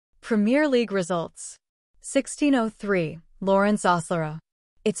Premier League results. 16:03, Lawrence Ostlere.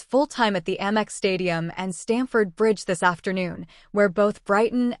 It's full-time at the Amex Stadium and Stamford Bridge this afternoon, where both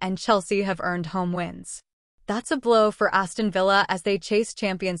Brighton and Chelsea have earned home wins. That's a blow for Aston Villa as they chase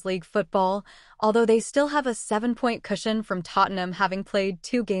Champions League football, although they still have a 7-point cushion from Tottenham having played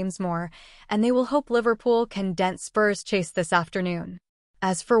 2 games more, and they will hope Liverpool can dent Spurs' chase this afternoon.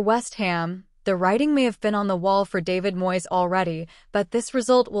 As for West Ham, the writing may have been on the wall for David Moyes already, but this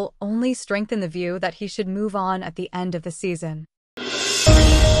result will only strengthen the view that he should move on at the end of the season.